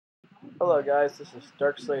Hello guys, this is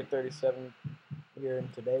Darkslave37 here,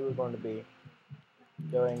 and today we're going to be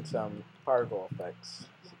doing some particle effects.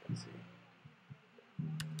 As you can see,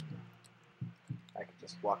 I could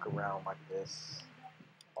just walk around like this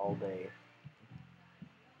all day,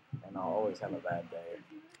 and I'll always have a bad day.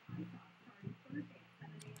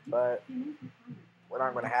 But we're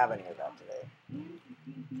not going to have any of that today,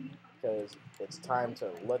 because it's time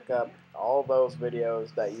to look up all those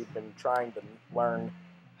videos that you've been trying to learn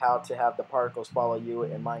how to have the particles follow you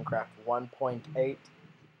in Minecraft 1.8.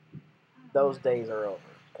 Those days are over,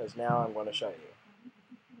 because now I'm going to show you.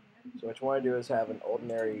 So what you want to do is have an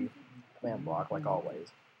ordinary command block, like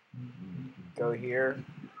always. Go here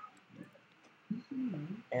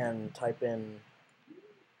and type in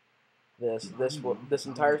this. This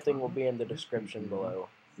entire thing will be in the description below.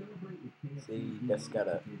 See, you just got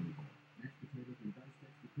the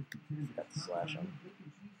slash on.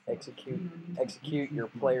 Execute your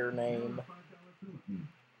player name.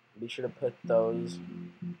 Be sure to put those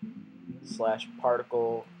 /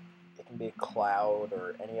 particle. It can be a cloud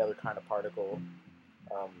or any other kind of particle.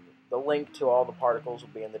 The link to all the particles will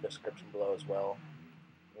be in the description below as well.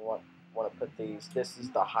 You want to put these. This is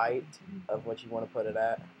the height of what you want to put it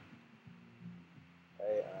at.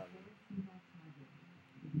 Okay,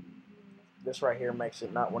 this right here makes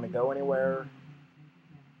it not want to go anywhere.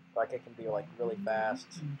 Like it can be like really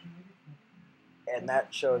fast, and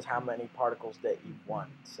that shows how many particles that you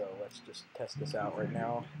want. So let's just test this out right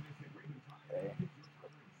now. Okay,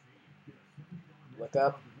 look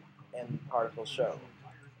up, and particles show.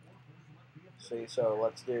 See, so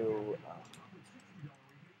let's do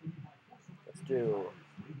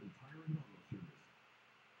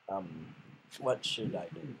what should I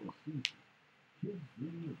do?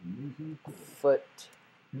 Foot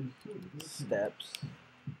steps.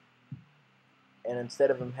 And instead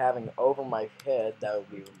of them having over my head, that would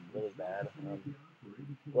be really bad.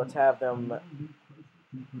 Let's have them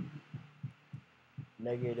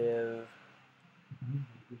 -0.5.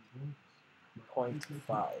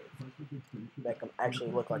 Make them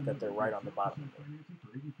actually look like that they're right on the bottom of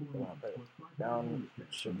it. Come on, put it down. It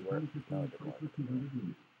should work. No, it didn't work.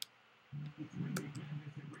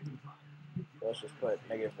 So let's just put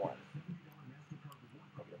 -1.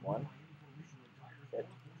 -1.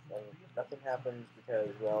 And nothing happens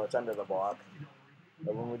because, well, it's under the block.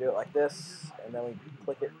 But when we do it like this, and then we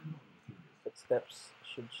click it, footsteps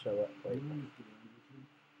should show up. Wait.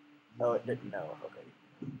 Oh, it didn't know. Okay.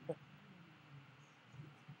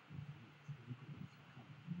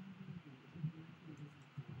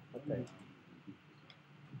 Okay.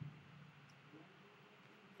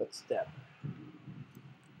 Footstep.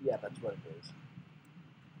 Yeah, that's what it is.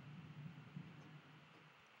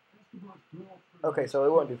 Okay, so we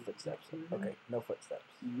won't do footsteps. Okay, no footsteps.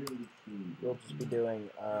 We'll just be doing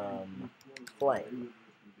flame.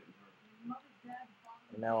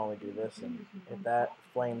 And now when we do this and hit that,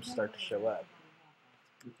 flames start to show up.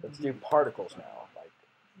 Let's do particles now, like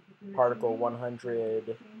particle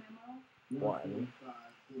 101.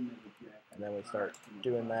 And then we start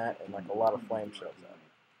doing that, and like a lot of flame shows up.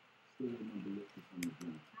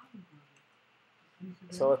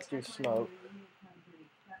 So let's do smoke.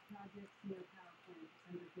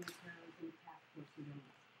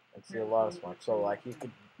 And see a lot of smoke. So like you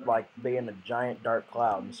could like be in a giant dark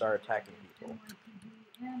cloud and start attacking people.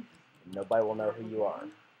 And nobody will know who you are.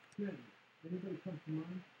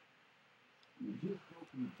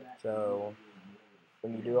 So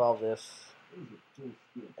when you do all this,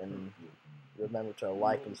 and remember to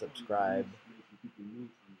like and subscribe,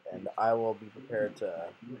 and I will be prepared to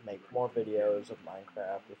make more videos of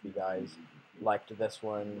Minecraft if you guys liked this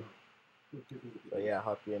one. So yeah, I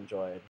hope you enjoyed.